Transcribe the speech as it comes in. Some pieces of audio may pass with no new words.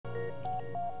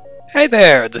Hey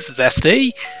there, this is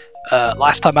SD.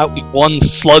 Last time out we won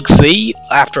Slug C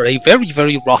after a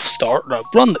very rough start. A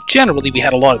run that generally we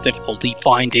had a lot of difficulty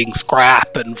finding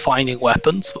scrap and finding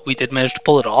weapons, but we did manage to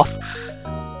pull it off.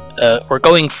 We're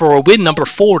going for a win number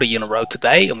 40 in a row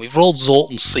today, and we've rolled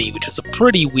Zoltan C, which is a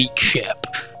pretty weak ship.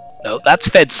 No, that's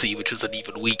Fed C, which is an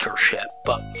even weaker ship.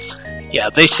 But yeah,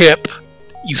 this ship,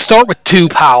 you start with 2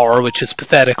 power, which is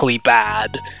pathetically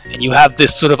bad, and you have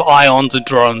this sort of ions and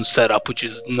drones setup, which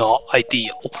is not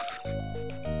ideal.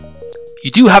 You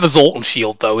do have a Zoltan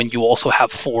shield though, and you also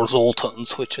have 4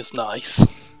 Zoltans, which is nice.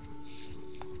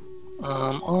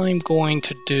 I'm going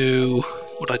to do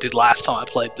what I did last time I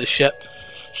played this ship.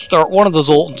 Start one of the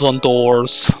Zoltans on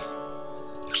doors.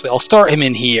 Actually, I'll start him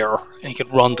in here, and he can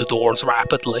run the doors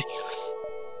rapidly.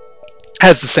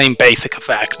 Has the same basic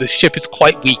effect. This ship is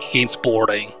quite weak against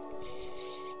boarding.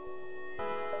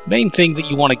 The main thing that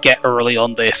you want to get early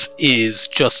on this is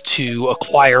just to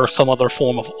acquire some other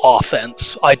form of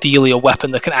offense, ideally a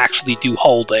weapon that can actually do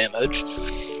hull damage.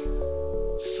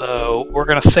 So we're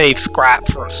going to save scrap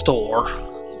for a store.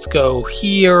 Let's go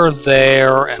here,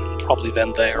 there, and probably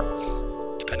then there,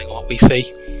 depending on what we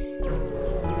see.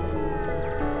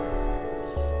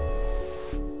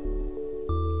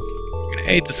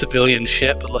 Aid the civilian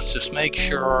ship, but let's just make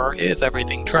sure, is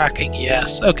everything tracking?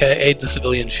 Yes. Okay, aid the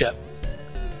civilian ship.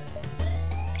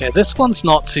 Okay, this one's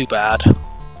not too bad.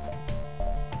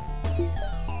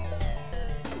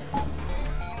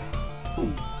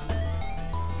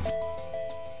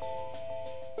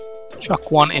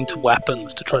 Chuck one into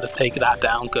weapons to try to take that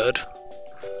down good.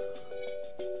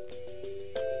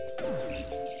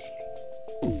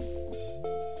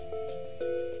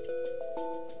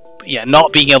 Yeah,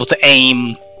 not being able to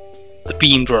aim the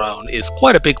beam drone is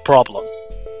quite a big problem.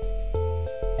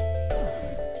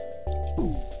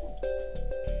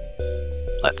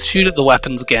 Let's shoot at the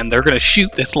weapons again. They're going to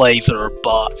shoot this laser,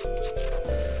 but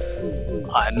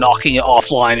knocking it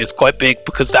offline is quite big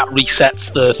because that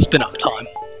resets the spin-up time.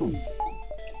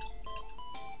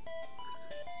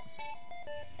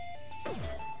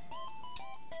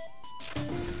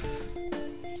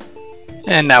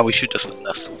 And now we should just win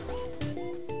this.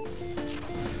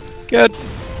 Good.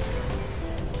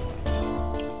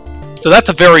 So that's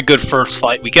a very good first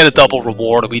fight. We get a double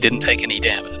reward and we didn't take any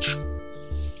damage.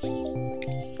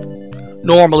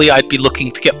 Normally I'd be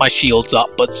looking to get my shields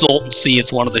up, but Zoltan C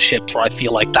is one of the ships where I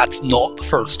feel like that's not the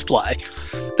first play.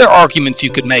 There are arguments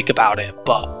you could make about it,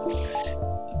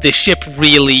 but this ship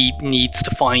really needs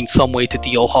to find some way to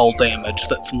deal hull damage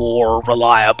that's more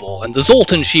reliable, and the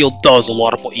Zoltan shield does a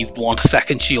lot of what you'd want a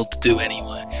second shield to do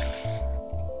anyway.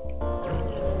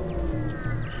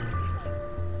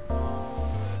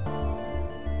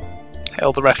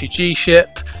 Hail the refugee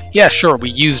ship. Yeah, sure, we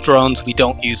use drones, we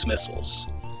don't use missiles.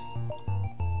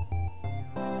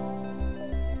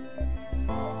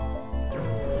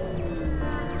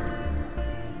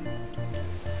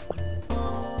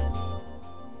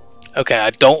 Okay,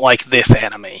 I don't like this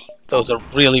enemy. Those are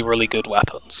really good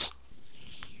weapons.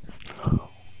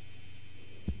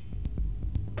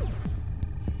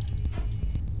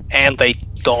 And they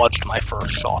dodged my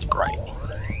first shot, great.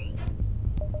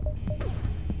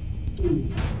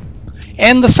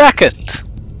 And the second!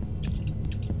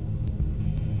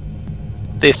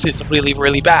 This is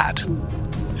really bad.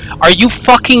 Are you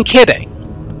fucking kidding?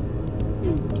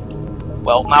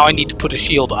 Well, now I need to put a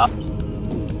shield up.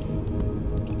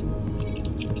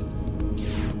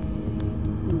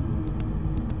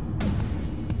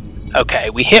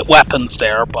 Okay, we hit weapons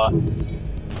there, but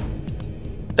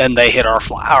then they hit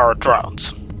our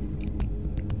drones.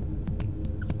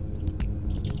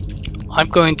 I'm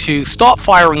going to stop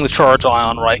firing the charge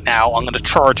ion right now. I'm going to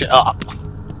charge it up.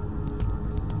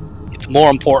 It's more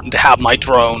important to have my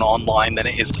drone online than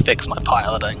it is to fix my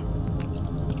piloting.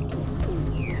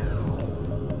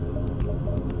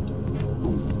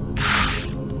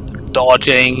 They're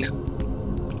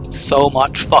dodging. So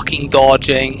much fucking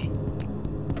dodging.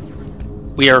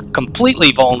 We are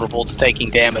completely vulnerable to taking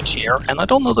damage here, and I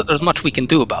don't know that there's much we can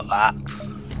do about that.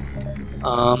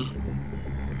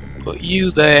 Put you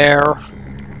there.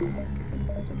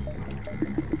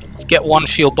 Let's get one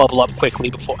shield bubble up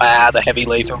quickly before... the heavy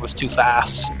laser was too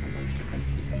fast.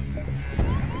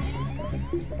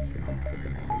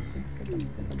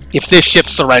 If this ship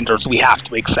surrenders, we have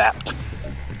to accept.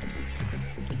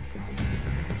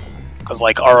 Because,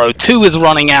 like, our O2 is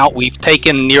running out, we've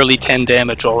taken nearly 10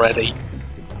 damage already.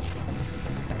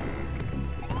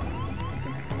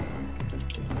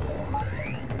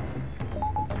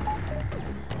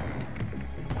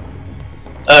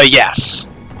 Yes.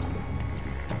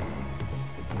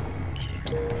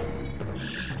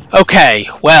 Okay,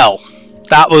 well,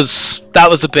 That was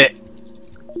a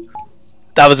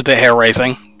bit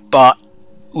hair-raising, but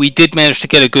we did manage to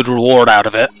get a good reward out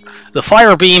of it. The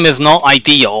fire beam is not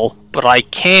ideal, but I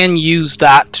can use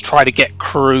that to try to get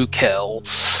crew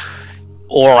kills,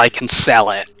 or I can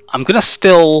sell it. I'm gonna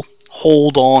still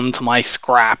hold on to my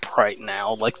scrap right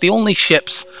now. Like, the only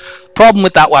ship's problem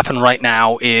with that weapon right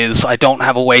now is I don't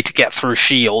have a way to get through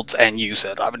shields and use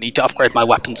it. I would need to upgrade my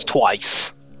weapons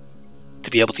twice to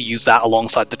be able to use that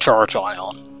alongside the charge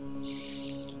ion.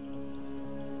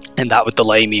 And that would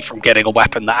delay me from getting a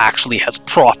weapon that actually has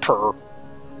proper,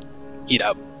 you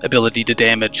know, ability to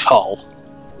damage hull.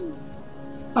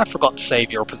 I forgot to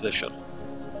save your position.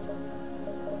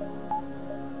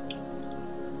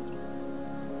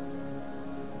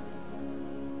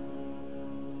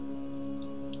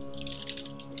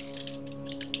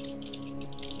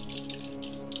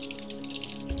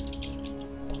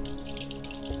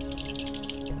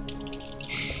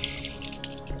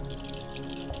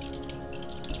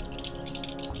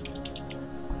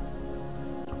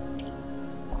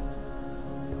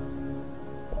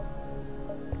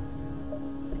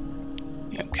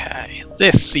 Okay,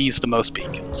 this sees the most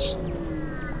beacons.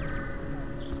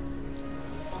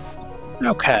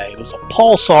 Okay, there's a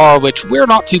pulsar, which we're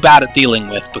not too bad at dealing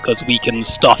with because we can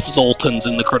stuff Zoltans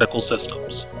in the critical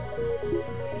systems.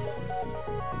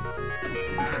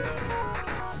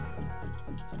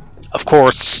 Of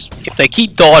course, if they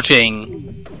keep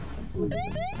dodging...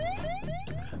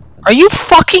 Are you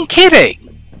fucking kidding?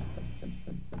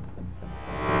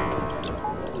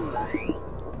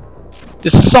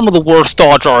 This is some of the worst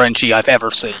dodge RNG I've ever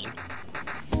seen.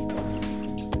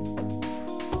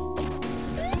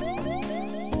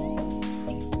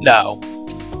 No.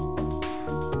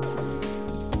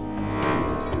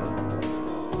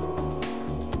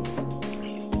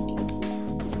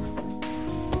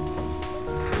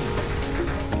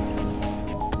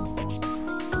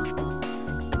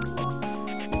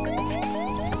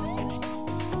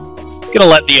 Gonna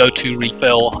let the O2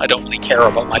 refill. I don't really care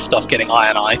about my stuff getting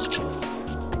ionized.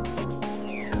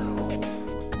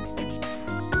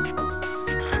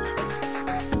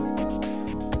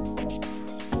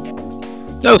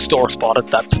 No store spotted,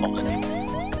 that's fine.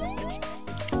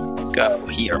 Go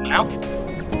here now.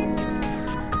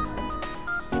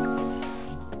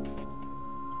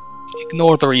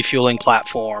 Ignore the refueling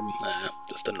platform.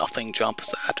 Just a nothing jump,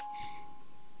 sad.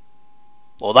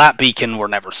 Well, that beacon we're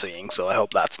never seeing, so I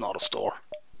hope that's not a store.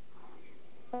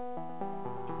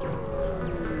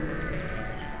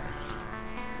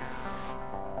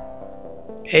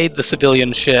 Aid the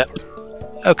civilian ship.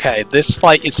 Okay, this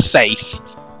fight is safe.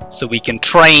 So we can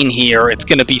train here. It's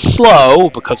going to be slow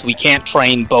because we can't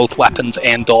train both weapons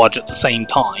and dodge at the same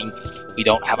time. We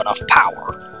don't have enough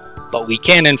power. But we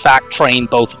can in fact train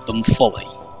both of them fully.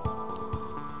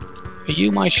 Are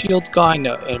you my shields guy?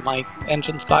 No, my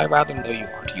engines guy rather? No, you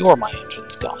aren't. You're my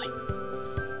engines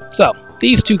guy. So,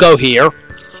 these two go here,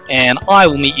 and I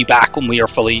will meet you back when we are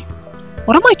fully...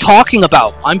 What am I talking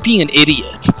about? I'm being an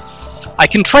idiot. I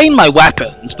can train my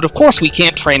weapons, but of course we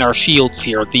can't train our shields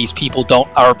here. These people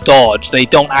are dodge. They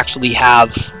don't actually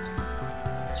have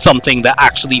something that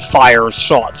actually fires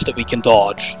shots that we can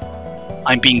dodge.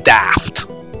 I'm being daft.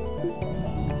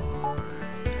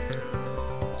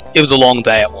 It was a long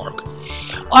day at work.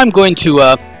 I'm going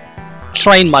to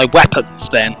train my weapons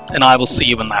then, and I will see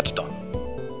you when that's done.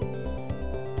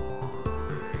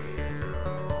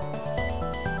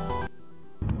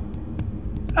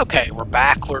 Okay, we're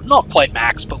back. We're not quite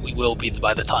max, but we will be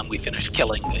by the time we finish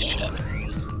killing this ship.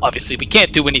 Obviously, we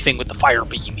can't do anything with the fire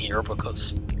beam here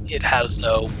because it has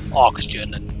no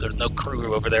oxygen and there's no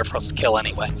crew over there for us to kill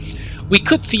anyway. We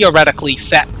could theoretically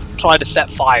try to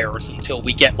set fires until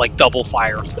we get like double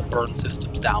fires that burn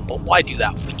systems down, but why do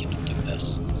that when we can just do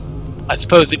this? I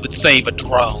suppose it would save a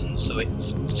drone, so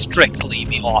it's strictly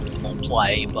the optimal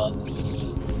play, but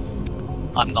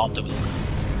I'm not doing it.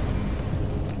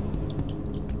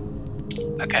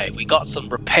 Okay, we got some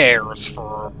repairs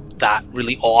for that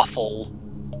really awful,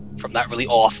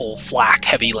 flak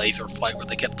heavy laser fight where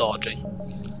they kept dodging.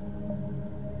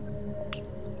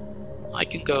 I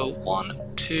can go 1,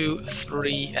 2,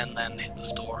 3, and then hit the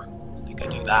store. I think I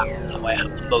do that. That way I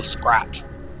have the most scrap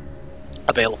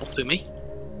available to me.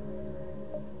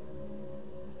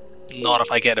 Not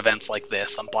if I get events like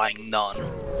this. I'm buying none.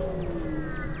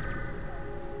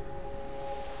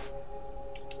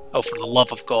 Oh, for the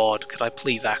love of God, could I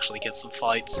please actually get some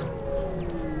fights?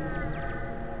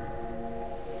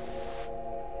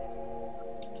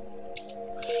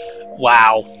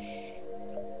 Wow.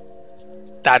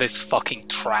 That is fucking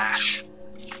trash.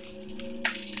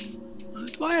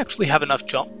 Do I actually have enough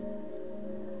jump?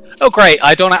 Oh great,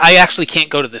 I actually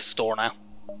can't go to this store now.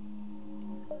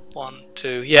 1,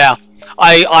 2, yeah.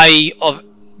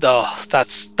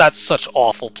 That's such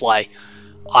awful play.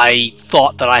 I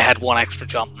thought that I had one extra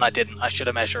jump and I didn't. I should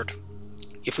have measured.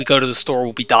 If we go to the store,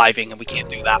 we'll be diving and we can't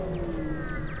do that.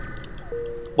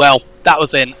 Well, that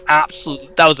was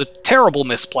a terrible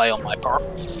misplay on my part.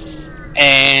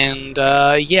 And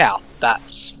yeah,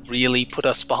 that's really put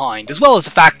us behind. As well as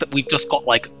the fact that we've just got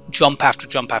like jump after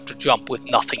jump after jump with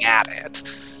nothing at it.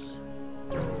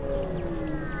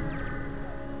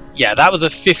 Yeah, that was a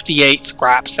 58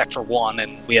 scrap sector 1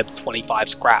 and we had the 25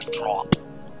 scrap drop.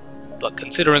 But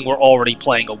considering we're already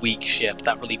playing a weak ship,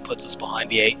 that really puts us behind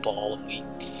the 8 ball, and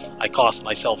I cost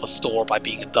myself a store by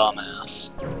being a dumbass.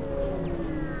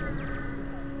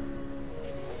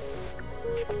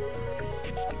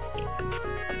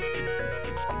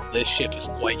 This ship is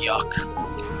quite yuck.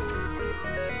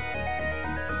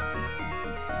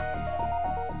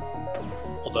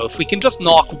 Although if we can just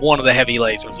knock one of the heavy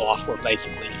lasers off, we're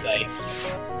basically safe.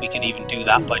 We can even do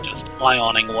that by just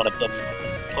ioning one of them,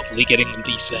 hopefully getting them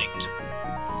desynced.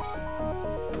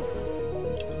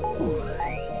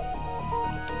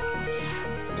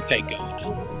 Okay, good.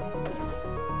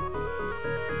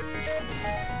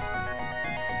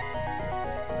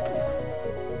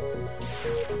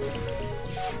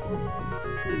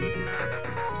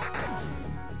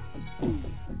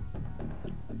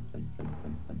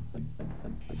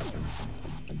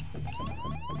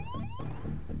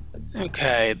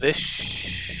 Okay,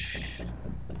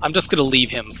 I'm just gonna leave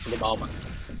him for the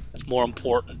moment. It's more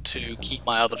important to keep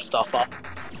my other stuff up.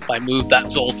 If I move that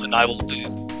Zoltan, I will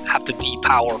have to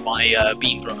depower my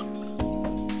beam drone.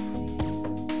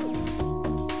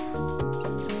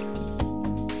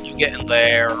 You get in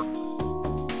there.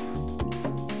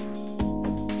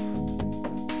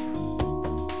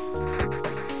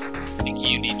 I think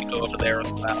you need to go over there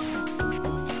as well.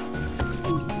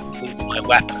 Lose my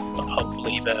weapon, but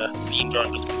hopefully the beam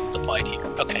drone just wins the fight here.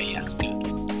 Okay, yes, good.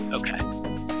 Okay.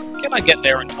 Can I get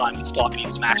there in time to stop you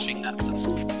smashing that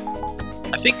system?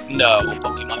 I think no,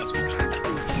 but we might as well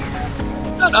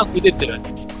try. No, we did do it.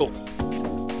 Cool.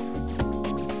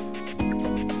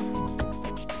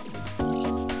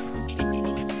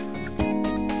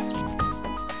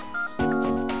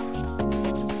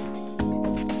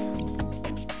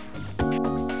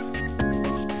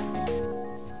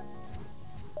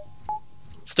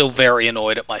 Still very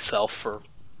annoyed at myself for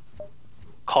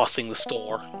costing the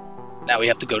store. Now we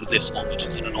have to go to this one, which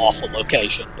is in an awful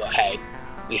location, but hey,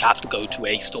 we have to go to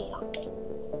a store.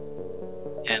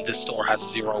 And this store has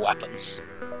 0 weapons.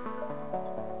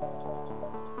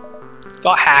 It's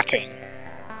got hacking.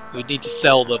 We'd need to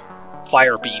sell the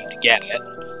fire beam to get it,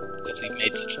 because we've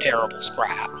made such terrible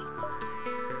scrap.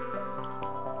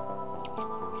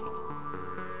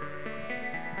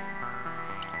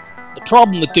 The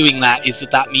problem with doing that is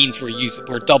that means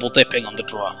we're double dipping on the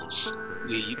drones.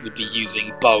 We would be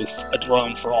using both a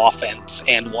drone for offense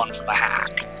and one for the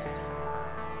hack.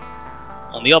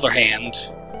 On the other hand,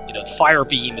 you know, the fire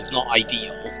beam is not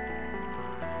ideal,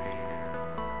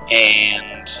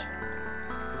 and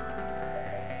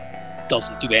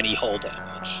doesn't do any hull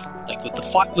damage. Like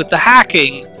with the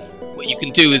hacking, what you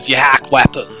can do is you hack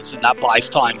weapons, and that buys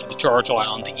time for the charge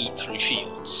ion to eat through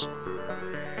shields.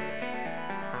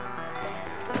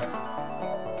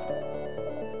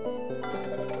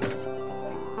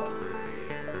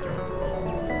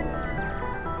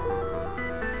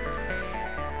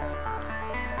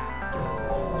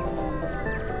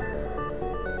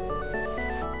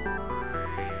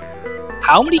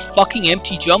 How many fucking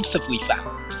empty jumps have we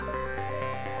found?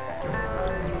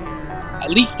 At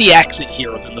least the exit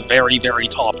here is in the very, very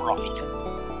top right.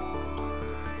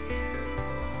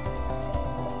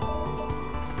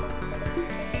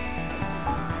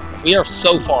 We are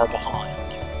so far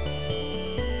behind.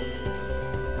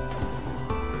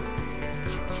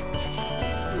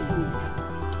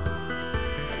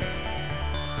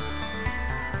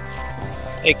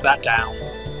 Take that down.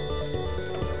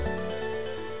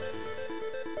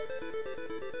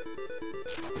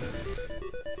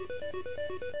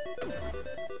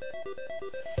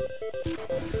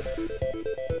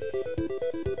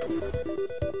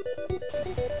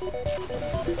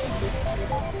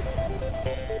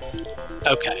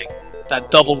 Okay, that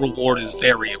double reward is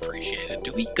very appreciated.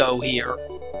 Do we go here?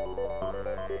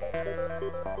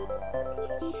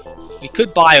 We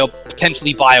could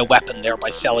potentially buy a weapon there by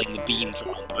selling the beam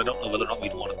drone, but I don't know whether or not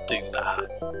we'd want to do that.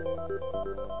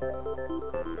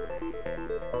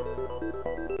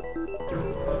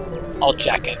 I'll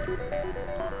check it.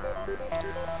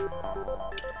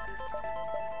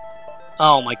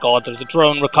 Oh my god, there's a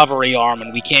drone recovery arm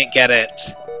and we can't get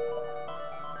it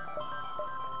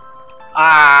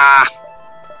Ah!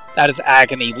 That is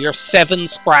agony. We are 7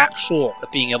 scrap short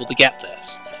of being able to get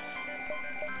this.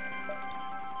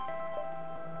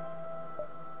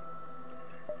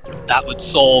 That would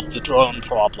solve the drone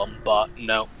problem, but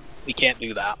no, we can't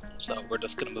do that, so we're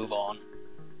just going to move on.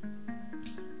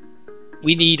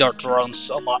 We need our drones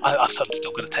so much. I'm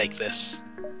still going to take this.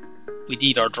 We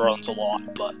need our drones a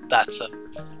lot, but that's a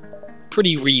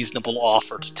pretty reasonable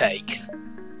offer to take.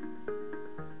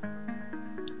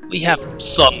 We have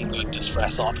some good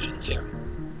distress options here.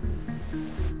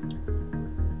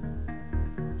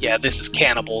 Yeah, this is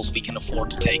cannibals. We can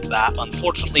afford to take that.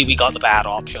 Unfortunately, we got the bad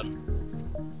option.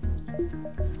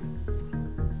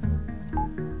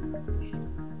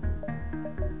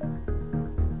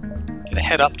 Gonna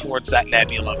head up towards that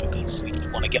nebula because we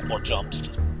want to get more jumps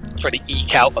to try to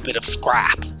eke out a bit of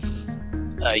scrap.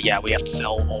 Yeah, we have to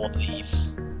sell all of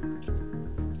these.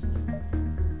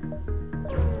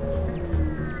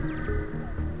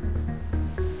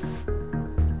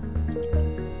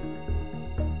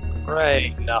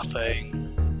 Great,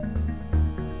 nothing.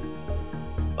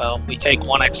 Well, we take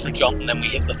 1 extra jump and then we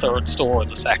hit the 3rd store of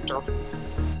the sector.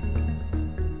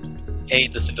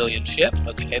 Aid the civilian ship.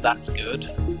 Okay, that's good.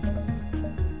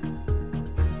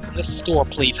 Can this store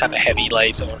please have a heavy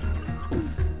laser?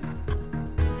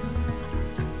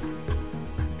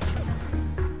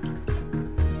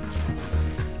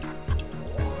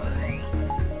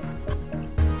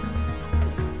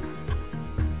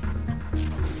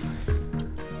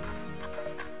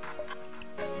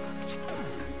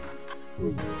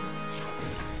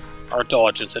 Our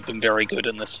dodges have been very good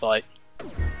in this fight.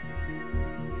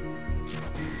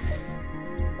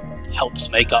 Helps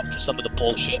make up for some of the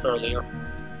bullshit earlier.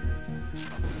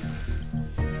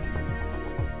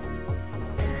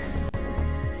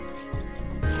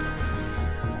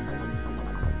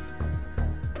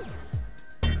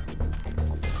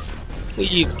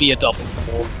 Please be a double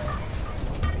reward.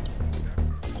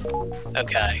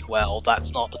 Okay, well,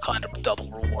 that's not the kind of double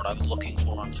reward I was looking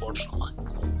for, unfortunately.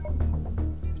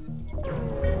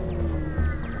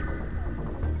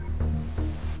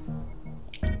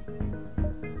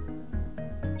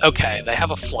 Okay, they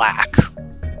have a flak.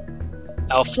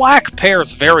 Now, a flak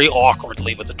pairs very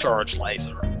awkwardly with a charge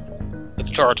laser. With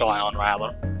a charge ion,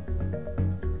 rather.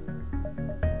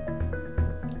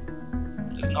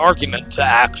 There's an argument to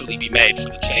actually be made for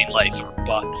the chain laser,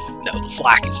 but no, the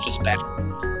flak is just better.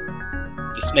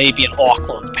 This may be an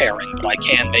awkward pairing, but I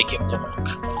can make it work.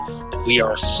 But we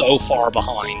are so far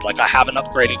behind. Like, I haven't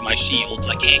upgraded my shields.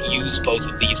 I can't use both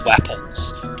of these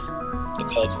weapons.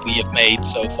 Because we have made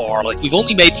so far, like, we've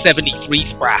only made 73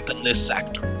 scrap in this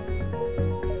sector.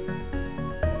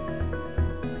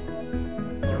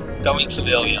 Going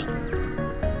civilian.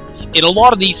 In a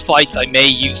lot of these fights, I may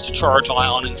use the charge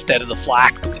ion instead of the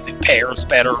flak because it pairs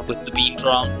better with the beam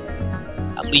drone.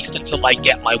 At least until I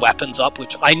get my weapons up,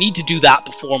 which I need to do that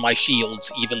before my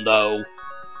shields, even though,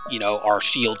 you know, our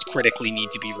shields critically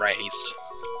need to be raised.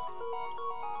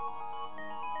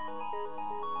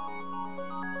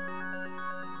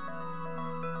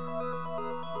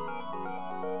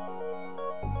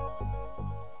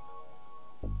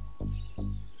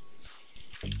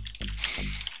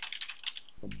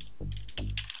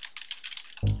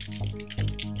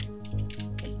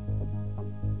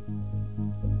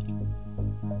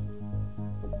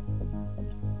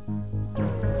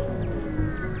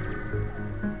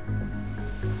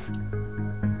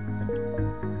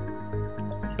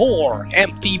 More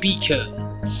empty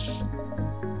beacons.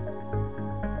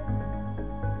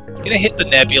 I'm gonna hit the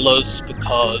nebulas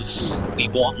because we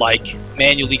want, like,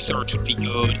 manually search would be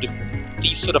good.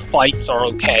 These sort of fights are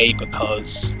okay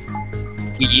because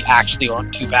we actually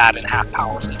aren't too bad in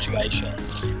half-power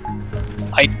situations.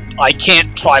 I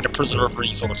can't try to preserve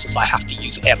resources, I have to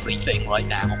use everything right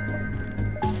now.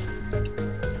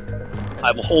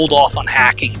 I will hold off on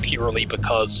hacking purely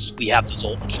because we have the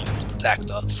Zoltan shield to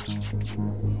protect us.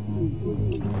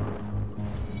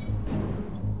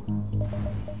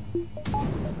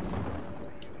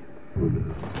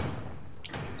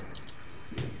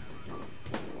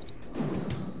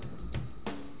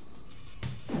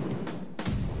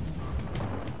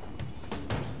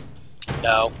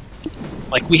 No.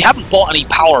 Like, we haven't bought any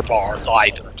power bars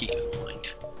either, keep in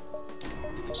mind.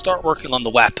 We'll start working on the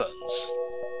weapons.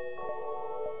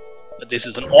 But this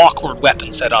is an awkward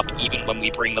weapon setup even when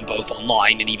we bring them both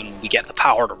online and even when we get the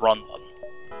power to run them.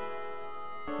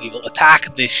 We will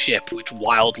attack this ship, which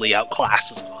wildly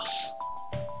outclasses us.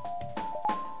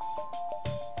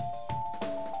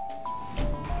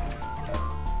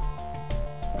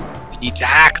 We need to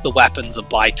hack the weapons and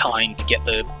buy time to get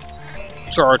the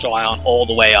charge ion all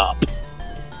the way up.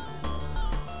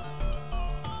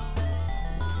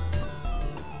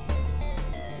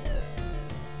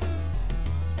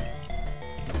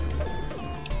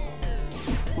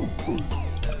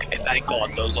 thank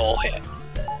God those all hit.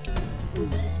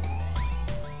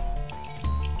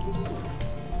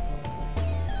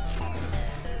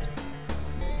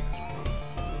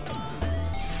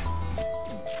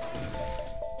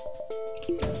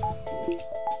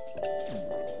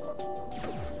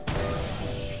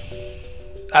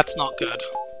 That's not good.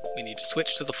 We need to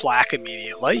switch to the flak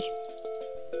immediately.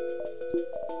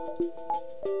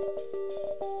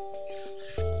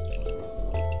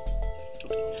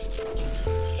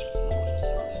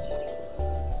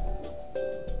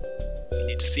 We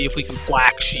need to see if we can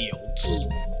flak shields.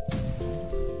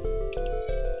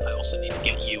 I also need to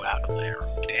get you out of there.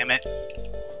 Damn it.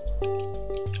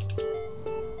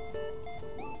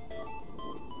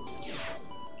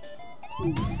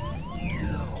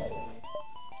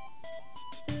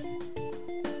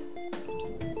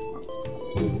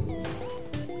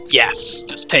 Yes,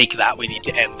 just take that. We need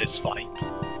to end this fight.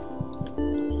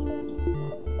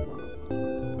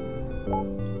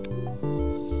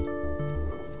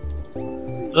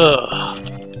 Ugh.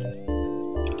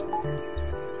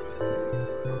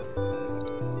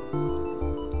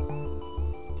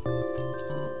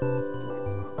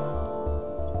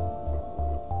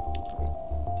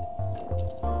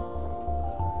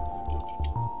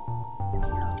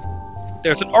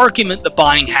 There's an argument that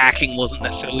buying hacking wasn't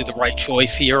necessarily the right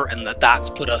choice here, and that's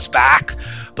put us back.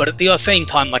 But at the same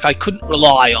time, like, I couldn't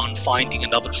rely on finding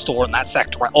another store in that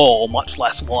sector at all, much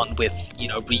less one with, you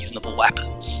know, reasonable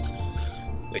weapons.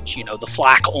 Which, you know, the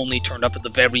flak only turned up at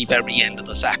the very, very end of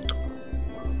the sector.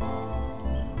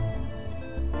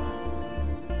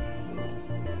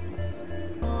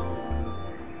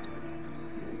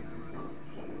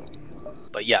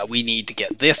 But yeah, we need to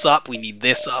get this up, we need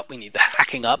this up, we need the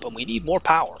hacking up, and we need more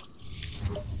power.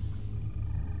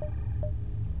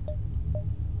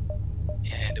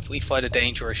 And if we fight a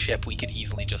dangerous ship, we could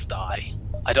easily just die.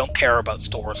 I don't care about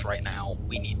stores right now.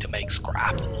 We need to make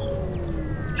scrap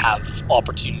and have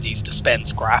opportunities to spend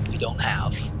scrap we don't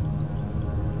have.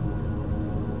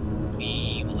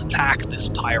 We will attack this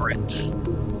pirate.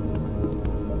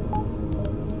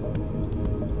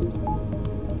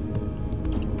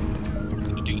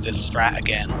 Do this strat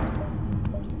again.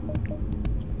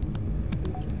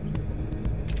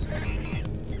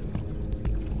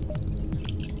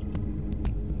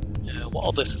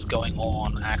 While this is going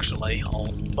on, actually,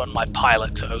 I'll run my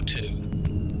pilot to O2.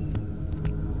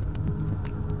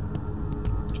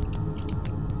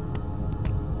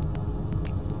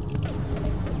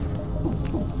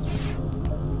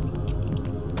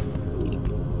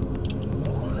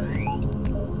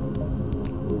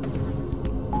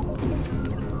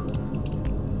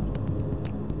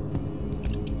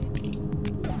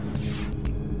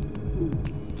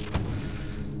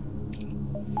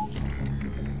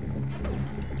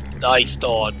 Nice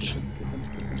dodge.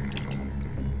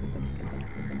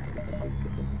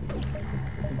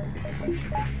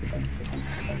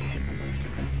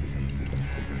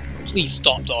 Please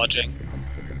stop dodging.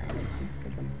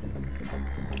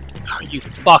 Are you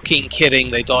fucking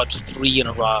kidding? They dodged 3 in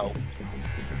a row.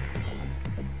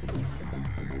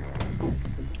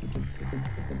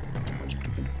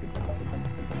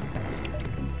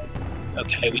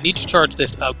 Okay, we need to charge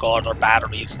this. Oh god, our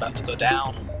battery is about to go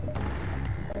down.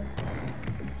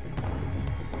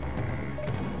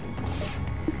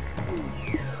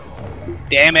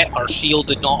 Damn it, our shield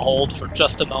did not hold for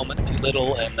just a moment too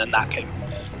little, and then that came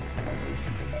off.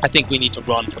 I think we need to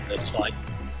run from this fight.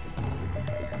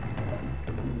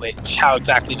 Which, how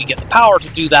exactly we get the power to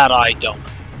do that, I don't know.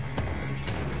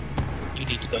 You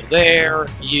need to go there.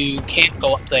 You can't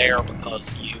go up there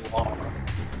because you are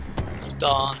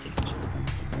stunned.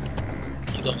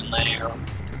 You go in there.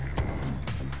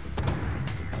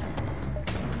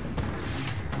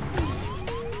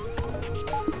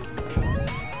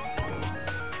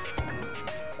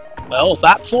 Well,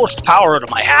 that forced power out of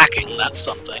my hacking, that's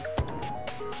something.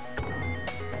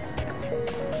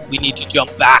 We need to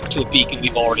jump back to a beacon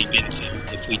we've already been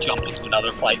to. If we jump into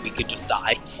another fight, we could just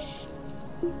die.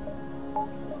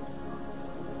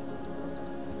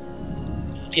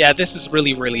 Yeah, this is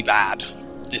really, really bad.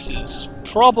 This is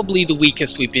probably the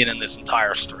weakest we've been in this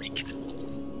entire streak.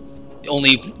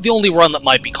 The only run that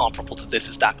might be comparable to this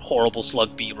is that horrible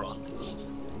Slug B run.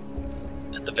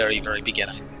 At the very, very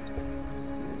beginning.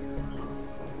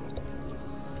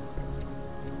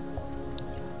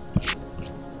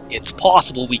 It's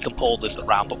possible we can pull this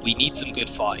around, but we need some good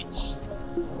fights.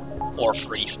 Or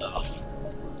free stuff.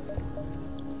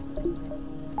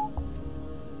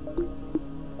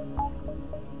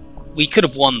 We could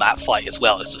have won that fight as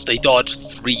well, it's just they dodged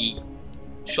 3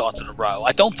 shots in a row.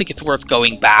 I don't think it's worth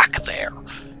going back there,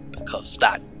 because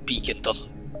that beacon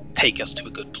doesn't take us to a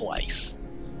good place,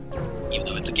 even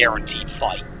though it's a guaranteed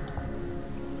fight.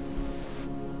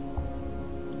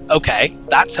 Okay,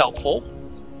 that's helpful.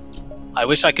 I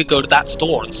wish I could go to that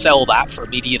store and sell that for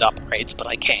immediate upgrades, but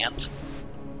I can't.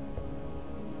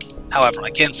 However,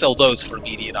 I can sell those for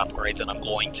immediate upgrades, and I'm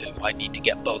going to. I need to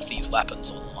get both these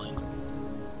weapons online.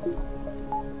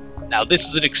 Now, this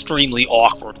is an extremely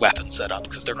awkward weapon setup,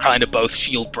 because they're kind of both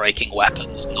shield-breaking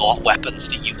weapons, not weapons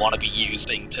that you want to be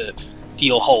using to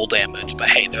deal hull damage, but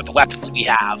hey, they're the weapons we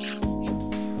have.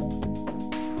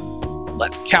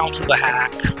 Let's counter the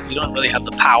hack. We don't really have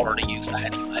the power to use that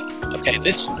anyway. Okay,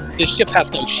 this ship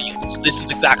has no shields. This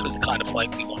is exactly the kind of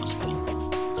fight we want to see.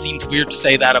 It seems weird to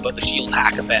say that about the shield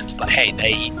hack event, but hey,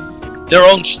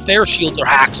 their shields are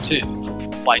hacked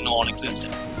too, by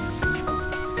non-existent.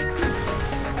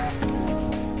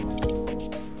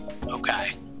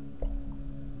 Okay.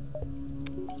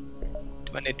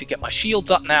 Do I need to get my shields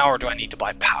up now, or do I need to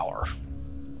buy power?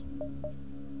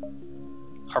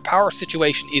 Our power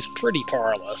situation is pretty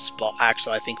parlous, but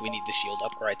actually I think we need the shield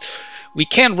upgrade. We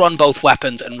can run both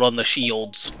weapons and run the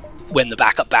shields when the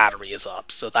backup battery is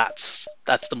up, so that's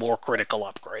the more critical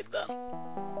upgrade then.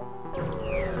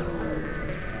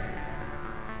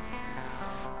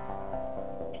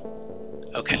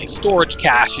 Okay, storage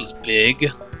cache is big,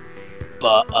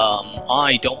 but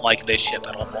I don't like this ship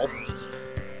at all.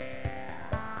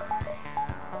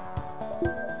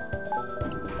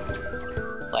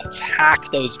 Let's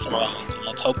hack those drones, and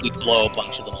let's hope we blow a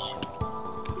bunch of them up.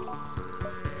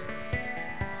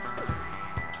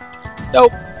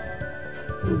 Nope.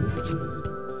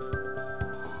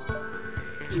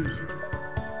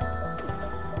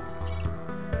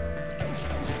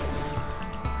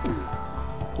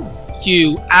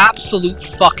 You absolute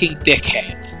fucking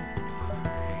dickhead.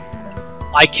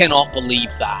 I cannot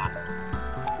believe that.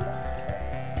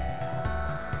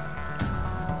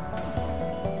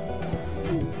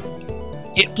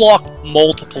 It blocked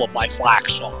multiple of my flak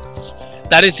shots.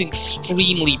 That is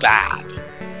extremely bad.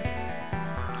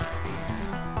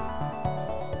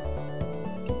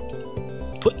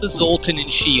 Put the Zoltan in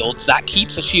shields. That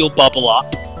keeps a shield bubble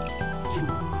up,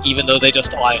 even though they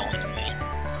just ioned me.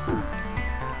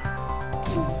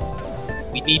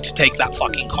 We need to take that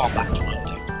fucking combat drone down.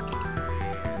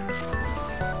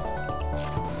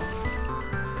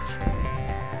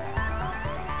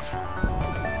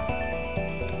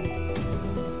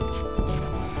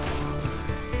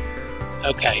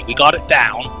 Okay, we got it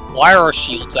down. Why are our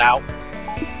shields out?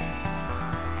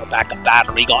 Our backup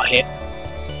battery got hit.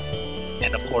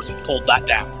 And of course it pulled that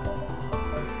down.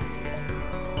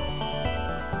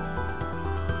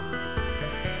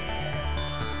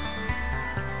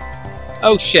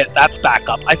 Oh shit, that's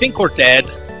backup. I think we're dead.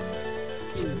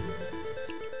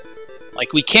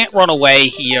 Like, we can't run away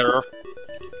here.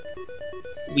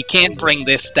 We can't bring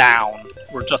this down.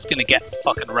 We're just gonna get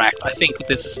fucking wrecked. I think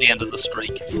this is the end of the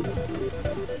streak.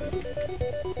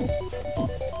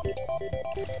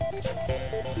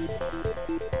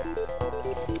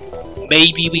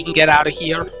 Maybe we can get out of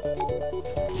here.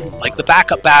 Like, the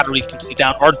backup battery's completely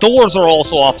down. Our doors are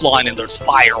also offline and there's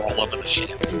fire all over the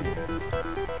ship.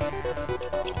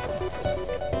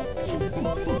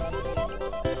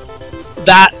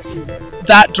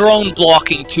 That drone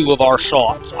blocking two of our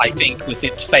shots, I think, with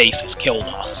its face has killed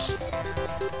us.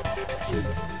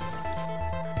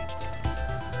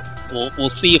 We'll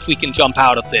see if we can jump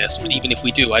out of this, but even if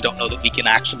we do, I don't know that we can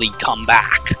actually come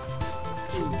back.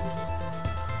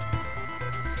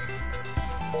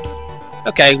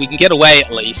 Okay, we can get away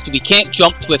at least. We can't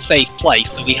jump to a safe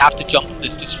place, so we have to jump to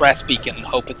this distress beacon and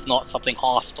hope it's not something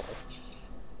hostile.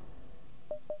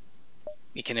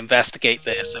 We can investigate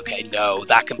this. Okay, no,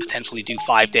 that can potentially do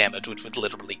 5 damage, which would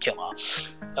literally kill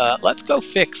us. Let's go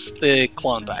fix the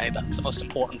clone bay. That's the most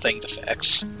important thing to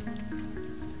fix.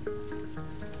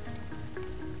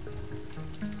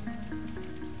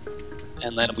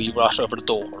 And then we rush over the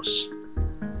doors.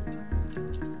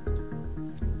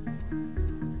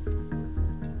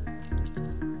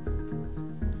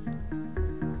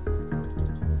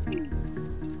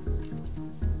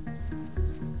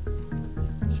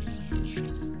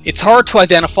 It's hard to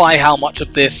identify how much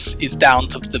of this is down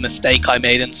to the mistake I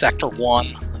made in Sector 1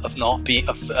 of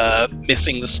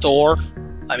missing the store.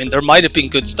 I mean, there might have been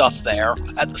good stuff there.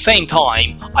 At the same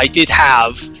time, I did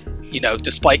have,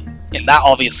 despite, and that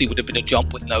obviously would have been a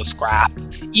jump with no scrap.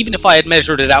 Even if I had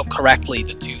measured it out correctly,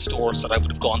 the 2 stores that I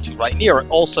would have gone to right near it,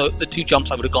 also the 2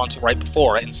 jumps I would have gone to right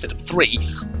before it instead of 3,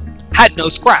 had no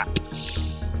scrap.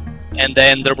 And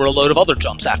then there were a load of other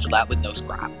jumps after that with no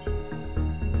scrap.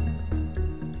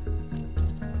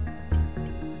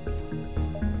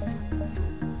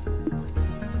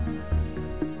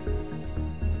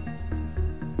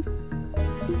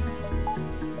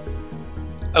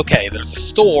 Okay, there's a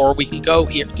store. We can go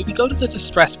here. Do we go to the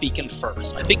distress beacon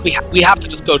first? I think we have to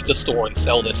just go to the store and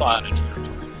sell this ion intruder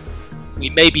drone. We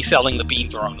may be selling the beam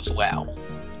drone as well.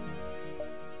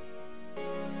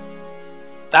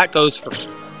 That goes for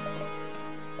sure.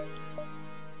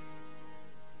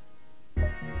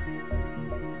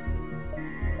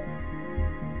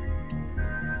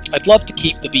 I'd love to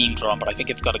keep the beam drone, but I think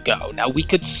it's got to go. Now we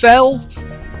could sell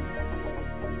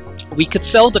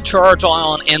the charge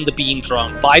ion and the beam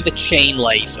drone, buy the chain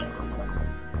laser,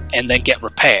 and then get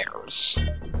repairs.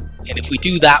 And if we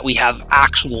do that, we have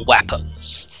actual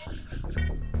weapons.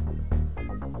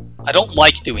 I don't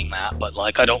like doing that, but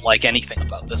like I don't like anything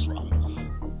about this run.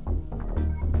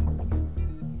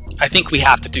 I think we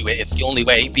have to do it. It's the only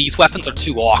way. These weapons are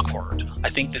too awkward. I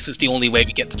think this is the only way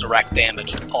we get the direct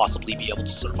damage to possibly be able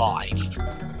to survive.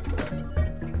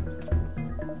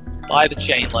 Buy the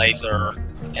chain laser,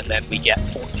 and then we get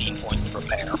 14 points of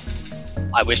repair.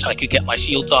 I wish I could get my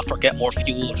shields up or get more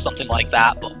fuel or something like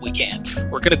that, but we can't.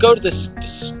 We're going to go to this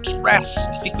distress.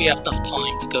 I think we have enough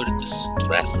time to go to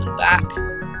distress and back.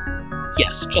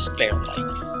 Yes, just barely.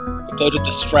 We'll go to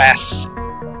distress.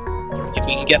 If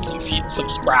we can get some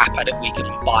scrap at it, we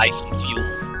can buy some fuel.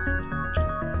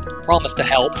 Promise to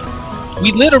help.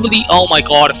 We literally, oh my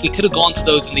god, if we could have gone to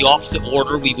those in the opposite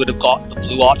order, we would have got the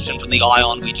blue option from the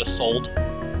ion we just sold.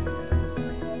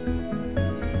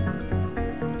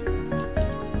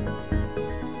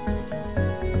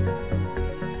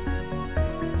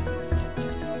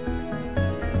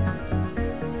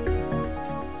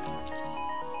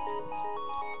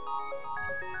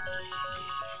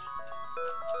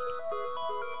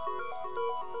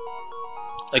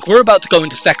 Like, we're about to go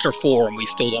into Sector 4 and we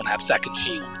still don't have second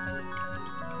shield.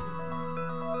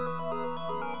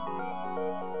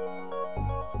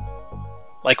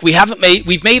 Like,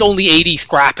 we've made only 80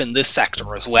 scrap in this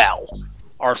sector as well.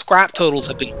 Our scrap totals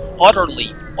have been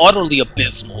utterly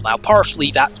abysmal. Now,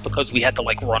 partially that's because we had to,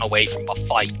 like, run away from a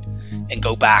fight and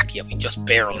go back, yet we just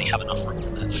barely have enough room for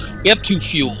this. We have 2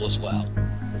 fuel as well.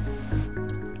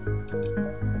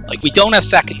 Like, we don't have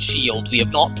second shield. We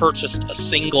have not purchased a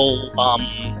single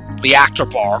reactor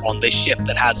bar on this ship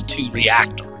that has 2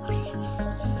 reactors.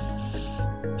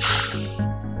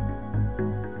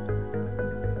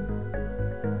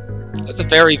 There's a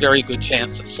very, very good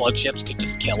chance that slug ships could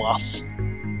just kill us.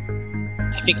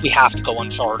 I think we have to go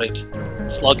uncharted.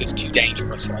 Slug is too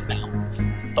dangerous right now.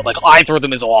 But like, either of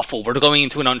them is awful. We're going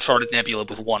into an uncharted nebula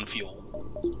with 1 fuel.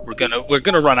 We're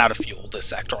gonna run out of fuel this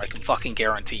sector. I can fucking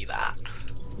guarantee that.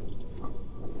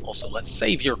 Also, let's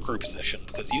save your crew position,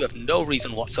 because you have no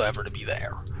reason whatsoever to be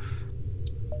there.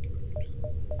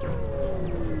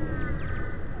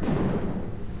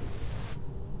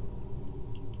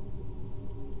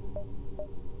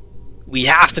 We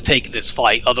have to take this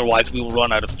fight, otherwise we will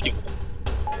run out of fuel.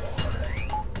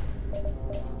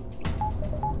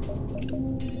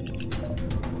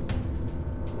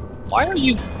 Why are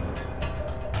you...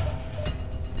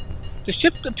 The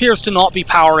ship appears to not be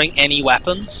powering any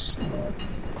weapons.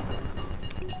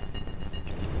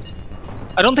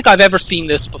 I don't think I've ever seen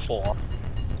this before.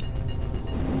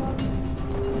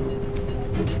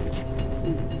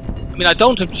 I mean, I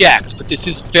don't object, but this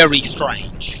is very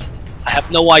strange. I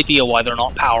have no idea why they're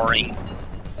not powering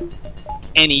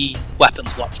any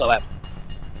weapons whatsoever.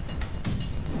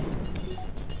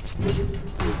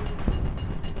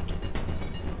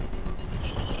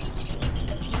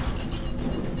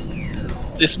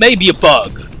 This may be a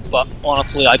bug, but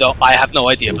honestly, I have no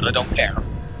idea, but I don't care.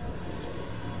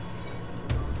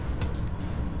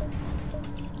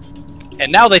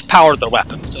 And now they've powered their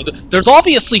weapons, so there's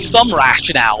obviously some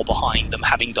rationale behind them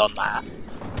having done that.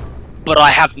 But I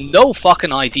have no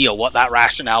fucking idea what that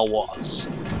rationale was.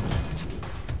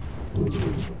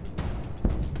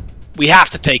 We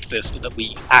have to take this so that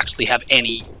we actually have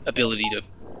any ability to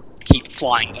keep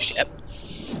flying the ship.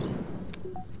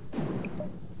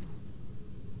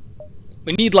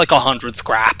 We need like 100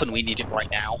 scrap, and we need it right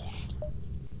now.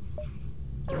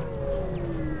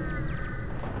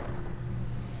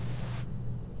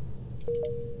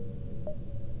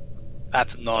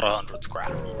 That's not 100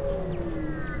 scrap.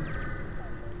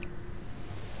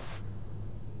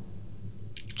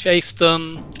 Chase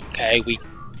them. Okay,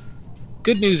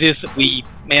 good news is that we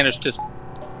managed to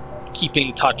keep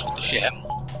in touch with the ship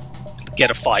and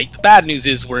get a fight. The bad news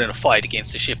is we're in a fight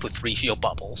against a ship with 3 shield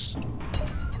bubbles.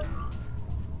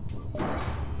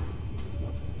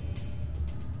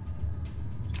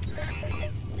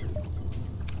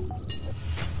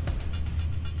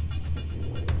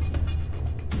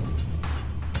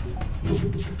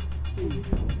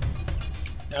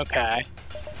 Okay.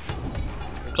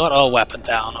 We got our weapon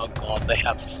down. Oh god, they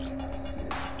have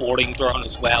boarding drone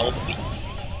as well that we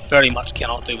very much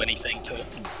cannot do anything to.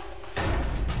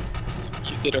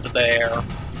 You get over there.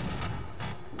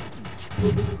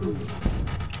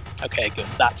 Okay, good.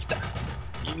 That's down.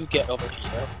 You get over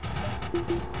here.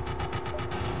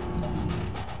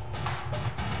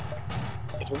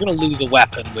 If we're going to lose a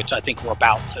weapon, which I think we're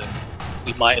about to,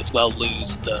 we might as well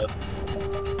lose the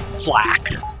flak.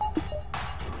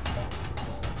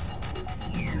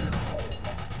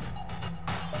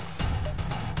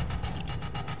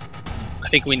 I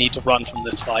think we need to run from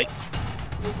this fight.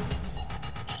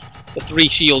 The 3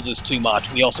 shields is too much.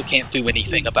 We also can't do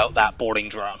anything about that boarding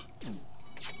drone.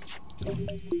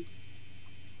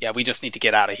 Yeah, we just need to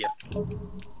get out of here.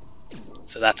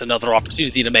 So that's another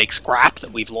opportunity to make scrap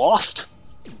that we've lost.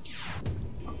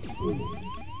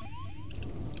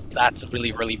 That's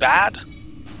really, really bad.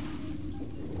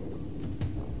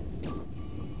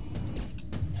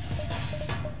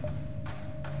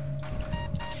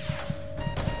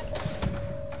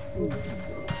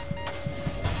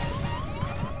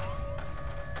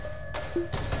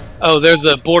 Oh, there's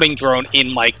a boarding drone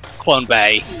in my clone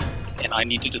bay, and I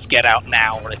need to just get out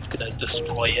now or it's going to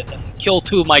destroy it and kill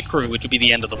 2 of my crew, which would be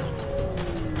the end of the run.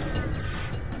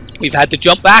 We've had to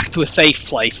jump back to a safe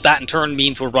place. That in turn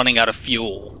means we're running out of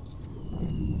fuel.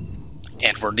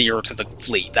 And we're nearer to the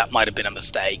fleet. That might have been a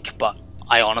mistake, but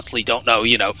I honestly don't know.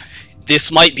 You know,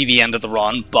 this might be the end of the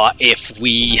run, but if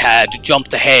we had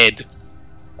jumped ahead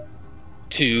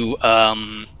to,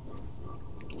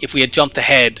 if we had jumped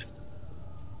ahead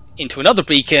into another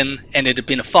beacon and it had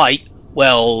been a fight,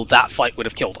 well, that fight would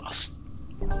have killed us.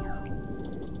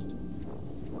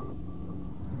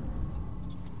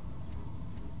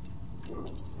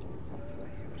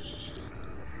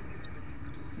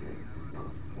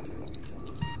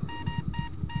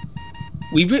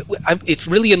 It's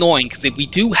really annoying because we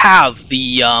do have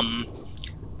the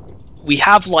we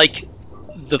have like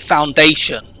the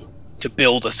foundation to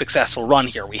build a successful run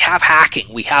here. We have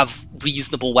hacking, we have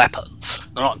reasonable weapons.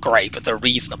 They're not great, but they're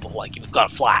reasonable. Like, we've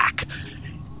got a flak.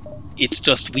 It's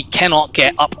just we cannot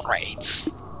get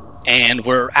upgrades, and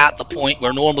we're at the point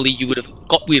where normally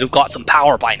we'd have got some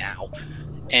power by now,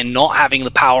 and not having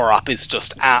the power up is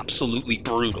just absolutely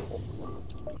brutal.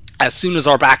 As soon as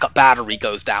our backup battery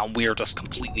goes down, we're just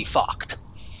completely fucked.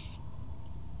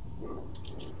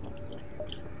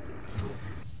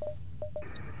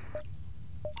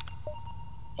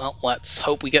 Well, let's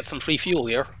hope we get some free fuel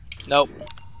here. Nope.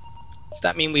 Does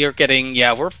that mean we are getting...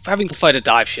 Yeah, we're having to fight a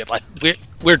dive ship.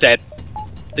 We're dead.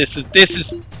 This is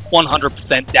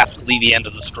 100% definitely the end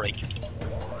of the streak.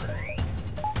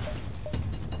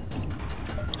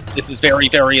 This is very,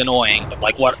 very annoying. But,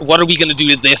 like, what are we going to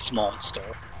do to this monster?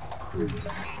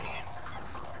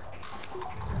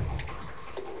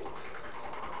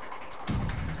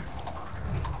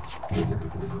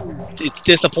 It's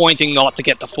disappointing not to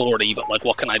get to 40, but, like,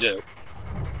 what can I do?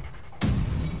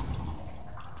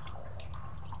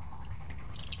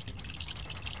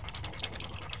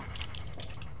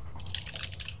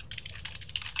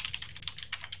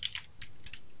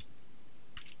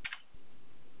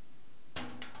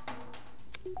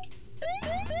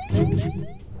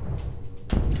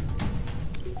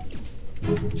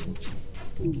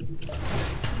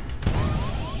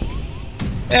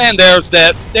 And there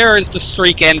is the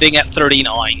streak ending at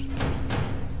 39.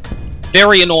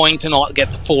 Very annoying to not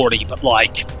get to 40, but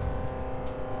like,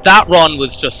 that run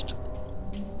was just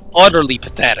utterly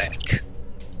pathetic.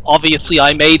 Obviously,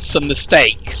 I made some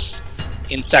mistakes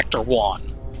in Sector 1.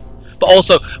 But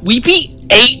also, we beat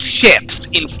 8 ships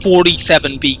in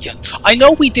 47 beacons. I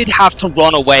know we did have to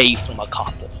run away from a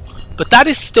couple, but that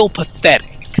is still pathetic.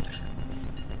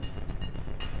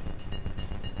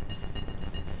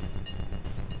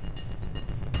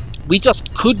 We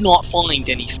just could not find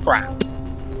any scrap.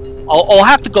 I'll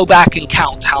have to go back and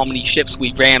count how many ships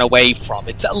we ran away from.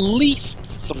 It's at least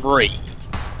 3.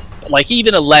 But like,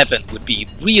 even 11 would be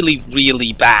really,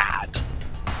 really bad.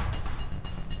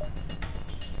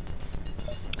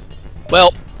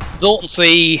 Well, Zoltan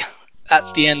C,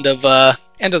 that's the end of the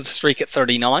streak at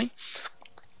 39.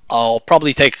 I'll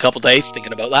probably take a couple days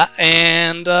thinking about that,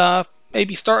 and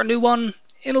maybe start a new one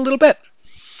in a little bit.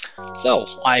 So,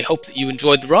 I hope that you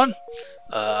enjoyed the run.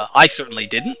 I certainly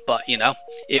didn't, but, you know,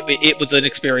 it was an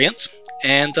experience.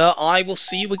 And I will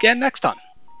see you again next time.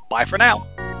 Bye for now.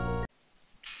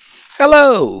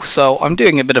 Hello! So, I'm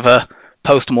doing a bit of a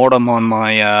post-mortem on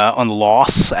my on the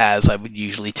loss, as I would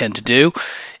usually tend to do.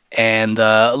 And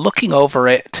looking over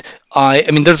it, I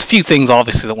mean, there's a few things,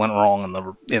 obviously, that went wrong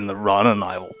in the run, and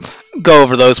I will go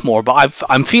over those more. But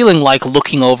I'm feeling like,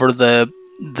 looking over the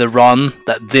run,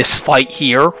 that this fight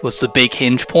here was the big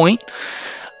hinge point.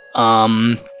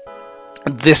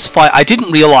 this fight, I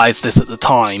didn't realize this at the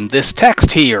time. This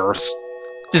text here,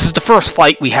 this is the first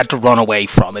fight we had to run away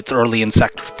from. It's early in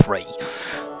Sector 3.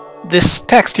 This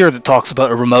text here that talks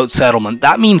about a remote settlement,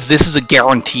 that means this is a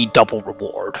guaranteed double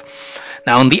reward.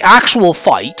 Now, in the actual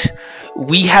fight,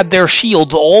 we had their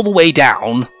shields all the way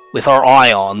down with our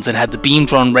ions and had the beam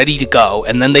drone ready to go,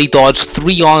 and then they dodged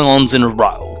 3 ions in a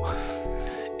row.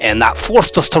 And that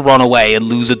forced us to run away and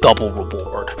lose a double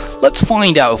reward. Let's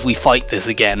find out if we fight this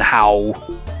again how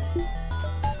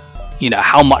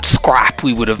much scrap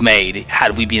we would have made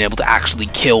had we been able to actually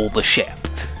kill the ship.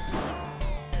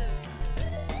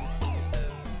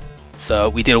 So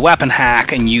we did a weapon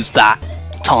hack and used that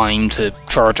time to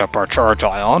charge up our charge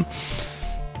ion.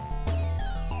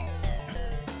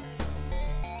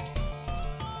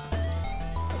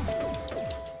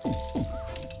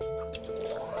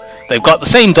 They've got the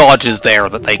same dodges there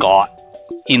that they got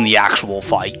in the actual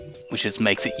fight, which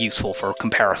makes it useful for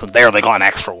comparison. There they got an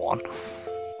extra one.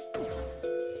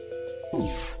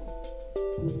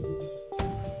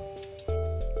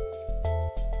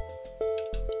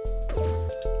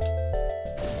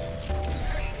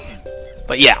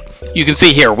 But yeah, you can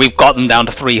see here, we've got them down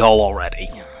to 3 hull already.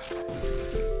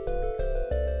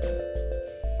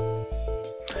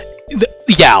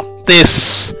 Yeah,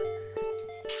 this...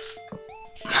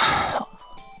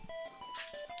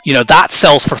 that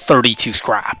sells for 32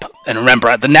 scrap. And remember,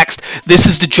 at the next... This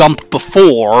is the jump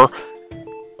before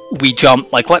we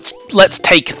jump... Like, let's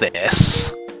take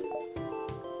this.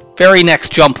 Very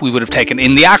next jump we would have taken.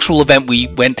 In the actual event, we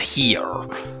went here.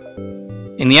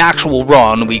 In the actual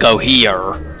run, we go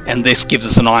here, and this gives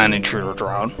us an ion intruder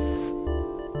drone.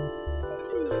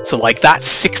 So, like, that's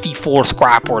 64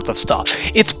 scrap worth of stuff.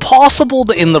 It's possible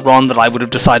that in the run that I would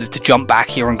have decided to jump back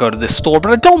here and go to this store,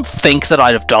 but I don't think that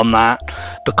I'd have done that,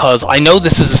 because I know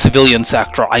this is a civilian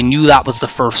sector. I knew that was the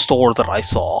first store that I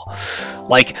saw.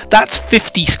 Like, that's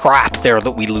 50 scrap there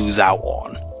that we lose out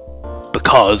on,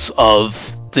 because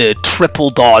of the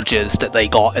triple dodges that they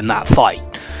got in that fight.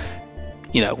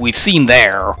 We've seen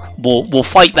there. We'll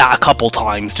fight that a couple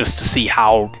times just to see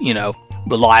how,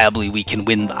 reliably we can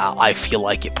win that. I feel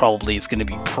like it probably is going to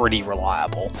be pretty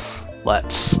reliable.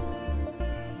 Let's...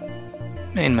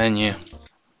 Main menu.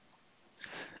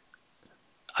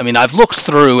 I mean, I've looked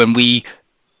through and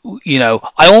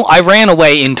I ran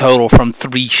away in total from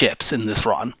 3 ships in this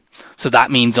run. So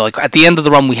that means, like, at the end of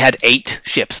the run we had 8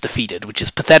 ships defeated, which is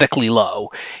pathetically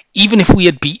low. Even if we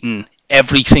had beaten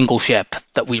every single ship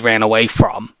that we ran away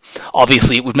from,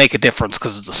 obviously it would make a difference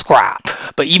because of the scrap,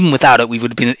 but even without it we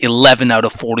would have been at 11 out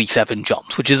of 47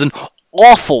 jumps, which is an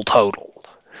awful total.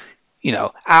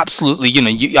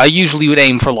 Absolutely, I usually would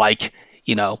aim for, like,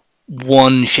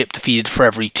 1 ship defeated for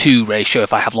every 2 ratio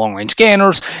if I have long range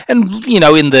scanners, and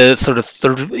in the sort of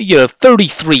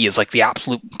 33 is like the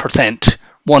absolute percent.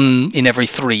 1 in every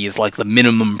 3 is like the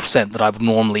minimum percent that I would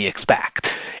normally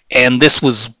expect. And this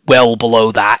was well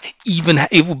below that, even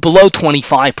below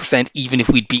 25%, even if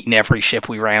we'd beaten every ship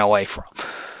we ran away from.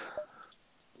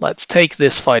 Let's take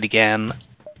this fight again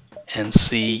and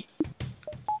see.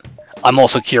 I'm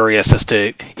also curious as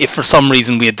to if for some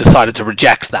reason we had decided to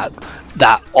reject that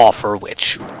offer,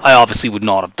 which I obviously would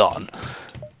not have done.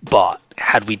 But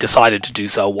had we decided to do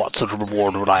so, what sort of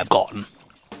reward would I have gotten?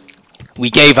 We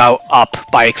gave up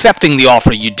by accepting the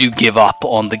offer. You do give up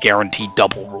on the guaranteed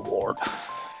double reward.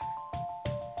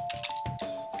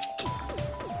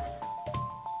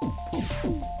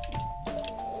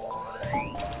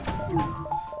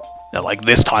 Now, like,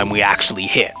 this time we actually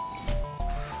hit.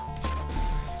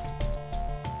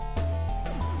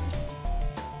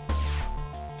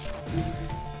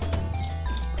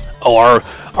 Oh,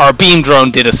 our beam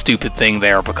drone did a stupid thing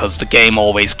there, because the game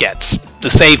always gets... The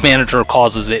save manager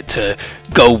causes it to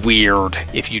go weird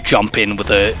if you jump in with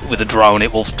a drone.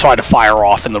 It will try to fire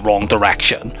off in the wrong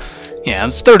direction. Yeah,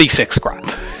 it's 36 scrap.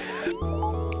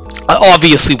 I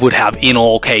obviously would have, in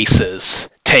all cases,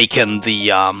 taken the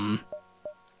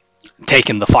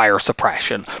fire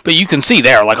suppression. But you can see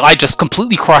there, like, I just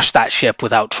completely crushed that ship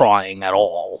without trying at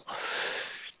all.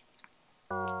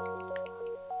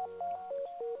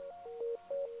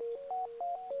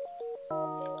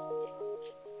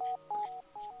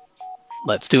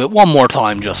 Let's do it one more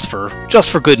time just for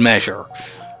good measure.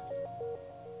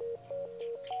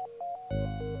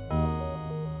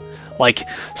 Like,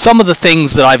 some of the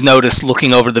things that I've noticed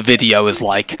looking over the video is,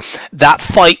 like, that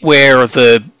fight where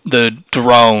the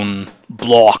drone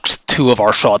blocked 2 of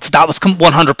our shots. That was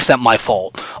 100% my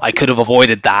fault. I could have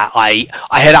avoided that. I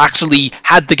had actually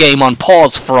had the game on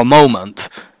pause for a moment.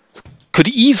 Could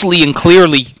easily and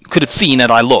clearly could have seen,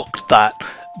 and I looked, that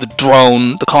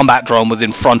the combat drone was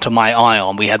in front of my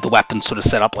ion. We had the weapon sort of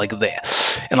set up like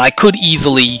this, and I could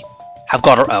easily have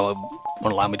got.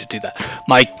 Won't allow me to do that.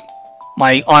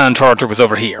 My ion charger was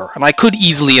over here, and I could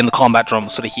easily, in the combat drone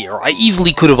was sort of here. I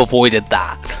easily could have avoided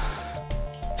that.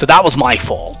 So that was my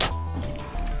fault.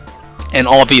 And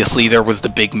obviously there was the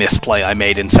big misplay I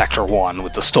made in Sector 1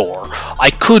 with the store.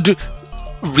 I could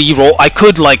reroll, I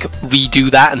could like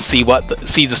redo that and see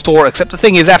the store, except the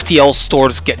thing is FTL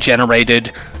stores get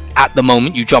generated at the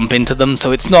moment you jump into them,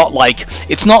 so it's not like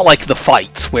the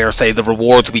fights where, say, the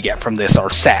rewards we get from this are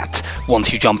set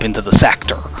once you jump into the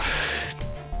sector.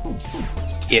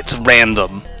 It's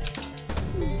random,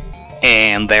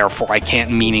 and therefore I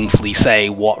can't meaningfully say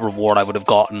what reward I would have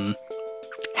gotten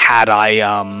had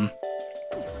I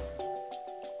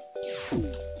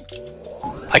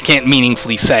can't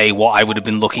meaningfully say what I would have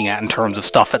been looking at in terms of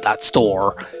stuff at that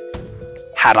store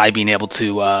had I been able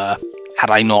to, had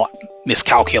I not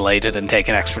miscalculated and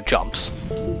taken extra jumps.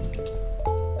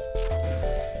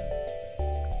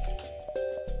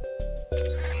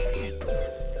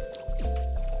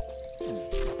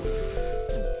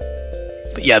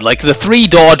 But yeah, like the 3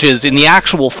 dodges in the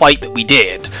actual fight that we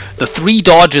did, the 3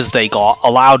 dodges they got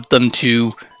allowed them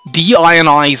to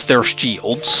de-ionize their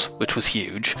shields, which was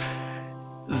huge.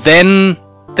 Then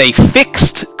they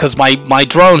fixed, because my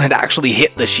drone had actually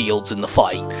hit the shields in the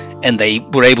fight, and they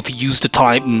were able to use the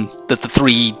time that the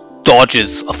 3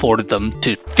 dodges afforded them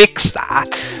to fix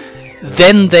that.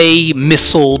 Then they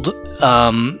missiled,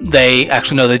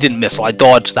 they didn't missile, I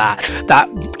dodged that. That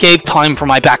gave time for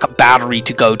my backup battery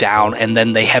to go down, and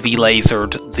then they heavy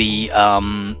lasered the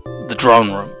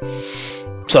drone room.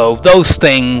 So those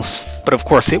things, but of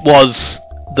course it was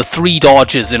the 3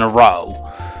 dodges in a row.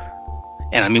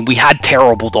 And I mean, we had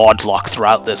terrible dodge luck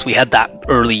throughout this. We had that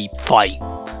early fight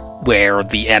where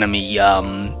the enemy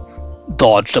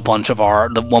dodged a bunch of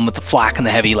the one with the flak and the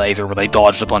heavy laser, where they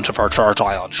dodged a bunch of our charge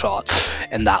ion shots,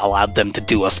 and that allowed them to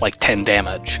do us like 10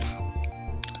 damage.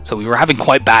 So we were having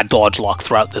quite bad dodge luck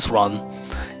throughout this run.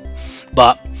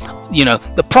 But, you know,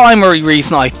 the primary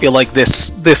reason I feel like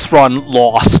this run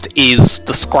lost is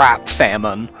the scrap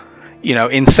famine. You know,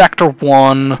 in Sector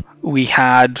 1, we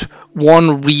had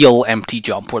one real empty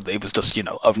jump where it was just, you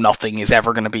know, of nothing is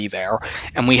ever going to be there,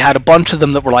 and we had a bunch of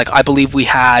them that were like, I believe we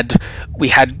had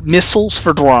missiles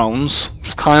for drones, which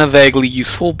was kind of vaguely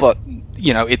useful, but,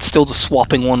 you know, it's still just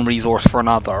swapping one resource for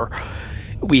another.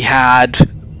 We had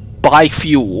buy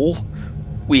fuel,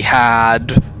 we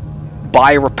had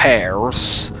buy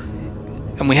repairs,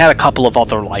 and we had a couple of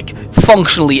other, like,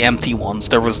 functionally empty ones.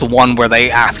 There was the one where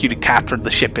they asked you to capture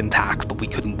the ship intact, but we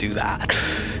couldn't do that.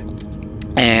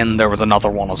 And there was another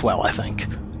one as well, I think.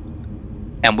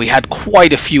 And we had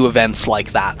quite a few events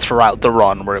like that throughout the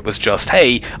run, where it was just,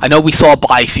 hey, I know we saw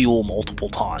buy fuel multiple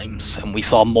times, and we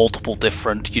saw multiple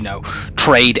different, you know,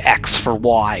 trade X for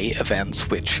Y events,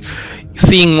 which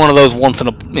seeing one of those once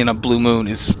in a blue moon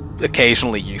is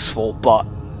occasionally useful, but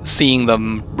seeing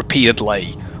them repeatedly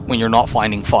when you're not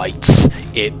finding fights,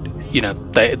 it, you know,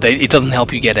 it doesn't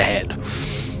help you get ahead.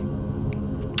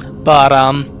 But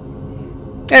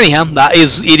anyhow,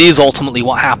 it is ultimately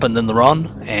what happened in the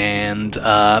run, and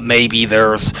maybe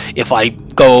if I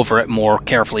go over it more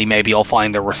carefully, maybe I'll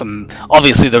find there were some,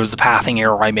 obviously there was the pathing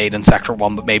error I made in Sector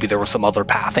 1, but maybe there was some other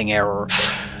pathing error.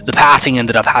 The pathing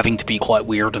ended up having to be quite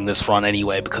weird in this run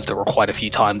anyway, because there were quite a few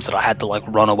times that I had to like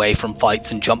run away from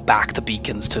fights and jump back to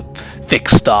beacons to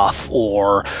fix stuff,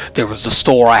 or there was the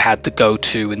store I had to go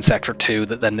to in Sector 2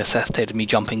 that then necessitated me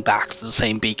jumping back to the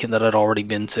same beacon that I'd already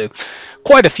been to.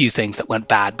 Quite a few things that went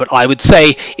bad, but I would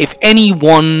say if any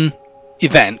one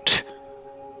event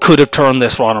could have turned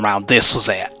this run around, this was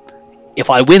it. If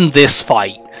I win this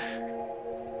fight,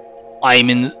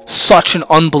 I'm in such an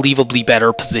unbelievably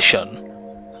better position.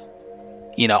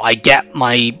 You know, I get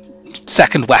my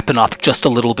second weapon up just a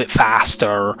little bit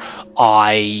faster.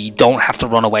 I don't have to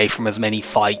run away from as many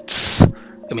fights.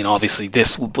 I mean, obviously,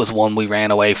 this was one we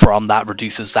ran away from. That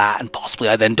reduces that, and possibly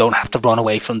I then don't have to run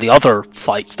away from the other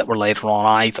fights that were later on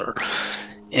either.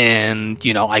 And,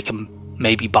 you know, I can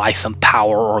maybe buy some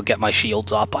power or get my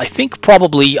shields up. I think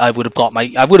probably I would have got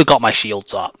my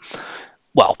shields up.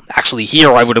 Well, actually,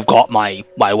 here I would have got my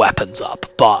weapons up,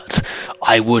 but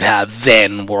I would have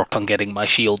then worked on getting my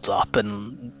shields up.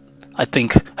 And I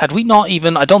think, I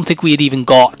don't think we had even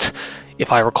got,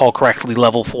 if I recall correctly,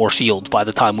 level 4 shields by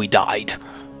the time we died.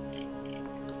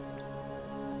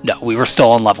 No, we were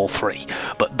still on level 3,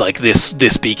 but like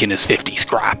this beacon is 50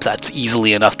 scrap. That's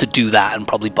easily enough to do that and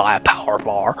probably buy a power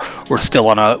bar. We're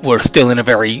still in a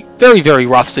very, very, very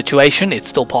rough situation. It's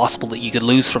still possible that you could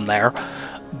lose from there,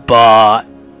 but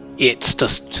it's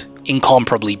just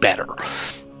incomparably better.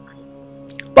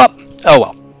 But oh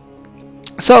well.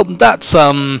 So that's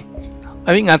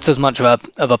I think that's as much of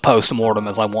a post-mortem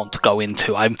as I want to go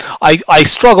into. I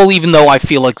struggle, even though I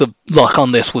feel like the luck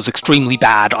on this was extremely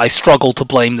bad, I struggle to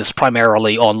blame this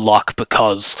primarily on luck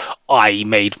because I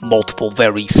made multiple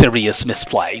very serious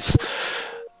misplays.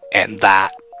 And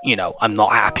that, you know, I'm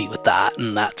not happy with that.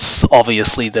 And that's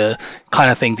obviously the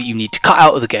kind of thing that you need to cut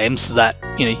out of the game, so that,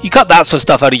 you know, you cut that sort of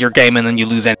stuff out of your game and then you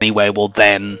lose anyway, well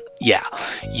then, yeah,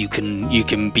 you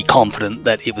can be confident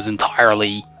that it was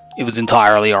entirely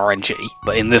RNG.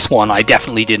 But in this one, I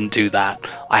definitely didn't do that.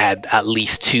 I had at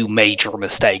least 2 major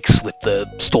mistakes with the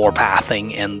store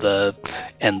pathing and the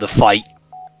fight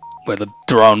where the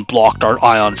drone blocked our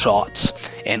ion shots.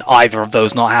 And either of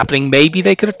those not happening, maybe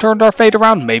they could have turned our fate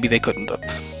around, maybe they couldn't have.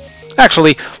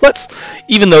 Actually,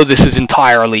 even though this is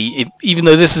entirely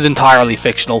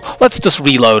fictional, let's just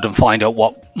reload and find out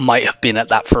what might have been at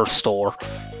that first store.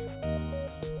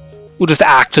 We'll just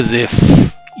act as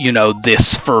if, you know,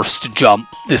 this first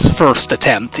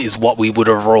attempt is what we would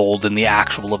have rolled in the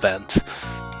actual event.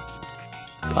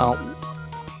 Well,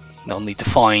 no need to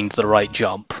find the right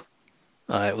jump.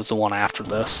 It was the one after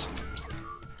this.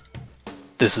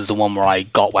 This is the one where I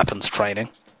got weapons training.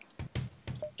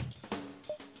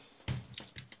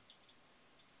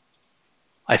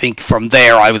 I think from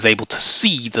there I was able to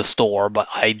see the store, but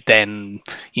I then,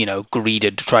 you know,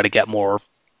 greeded to try to get more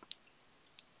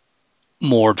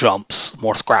jumps,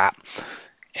 more scrap,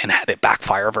 and had it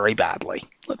backfire very badly.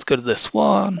 Let's go to this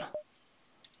one.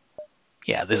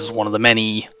 Yeah, this is one of the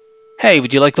many, hey,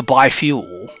 would you like to buy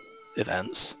fuel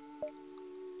events.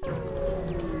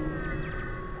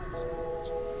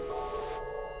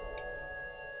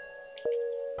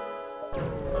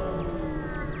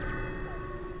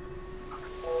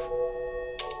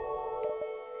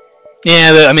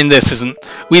 Yeah, I mean, this isn't...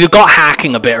 We'd have got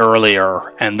hacking a bit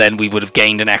earlier, and then we would have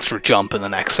gained an extra jump in the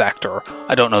next sector.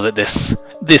 I don't know that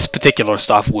this particular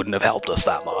stuff wouldn't have helped us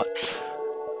that much.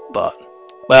 But,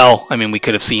 well, I mean, we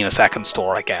could have seen a second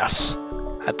store, I guess,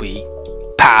 had we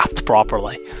pathed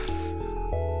properly.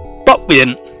 But we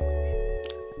didn't.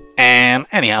 And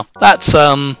anyhow, that's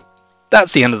the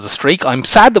end of the streak. I'm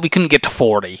sad that we couldn't get to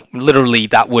 40. Literally,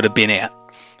 that would have been it.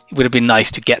 It would have been nice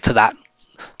to get to that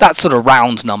sort of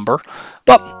round number,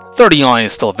 but 39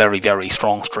 is still a very, very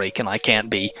strong streak, and I can't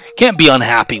be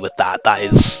unhappy with that. That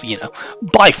is, you know,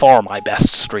 by far my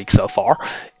best streak so far.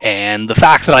 And the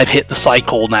fact that I've hit the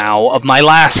cycle now, of my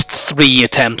last 3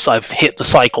 attempts, I've hit the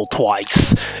cycle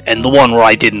twice, and the one where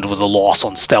I didn't was a loss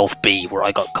on Stealth B, where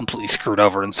I got completely screwed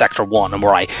over in Sector 1, and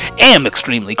where I am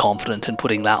extremely confident in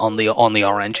putting that on the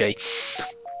RNG.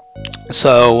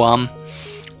 So,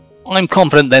 I'm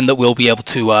confident then that we'll be able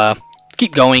to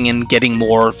keep going and getting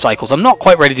more cycles. I'm not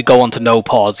quite ready to go on to no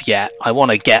pause yet. I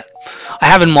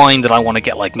have in mind that I want to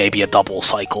get like maybe a double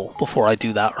cycle before I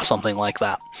do that or something like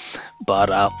that.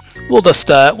 But we'll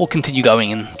continue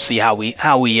going and see how we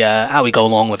go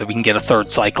along, whether we can get a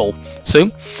 3rd cycle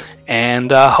soon,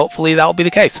 and hopefully that will be the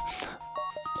case.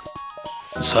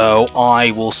 So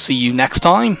I will see you next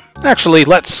time. Actually,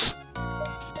 what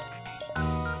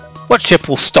ship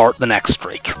will start the next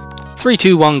streak? 3,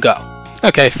 2, 1, go.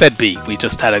 Okay, Fed B. We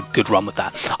just had a good run with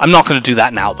that. I'm not going to do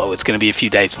that now, though. It's going to be a few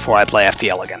days before I play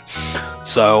FTL again.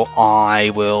 So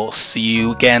I will see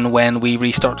you again when we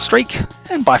restart the streak,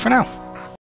 and bye for now.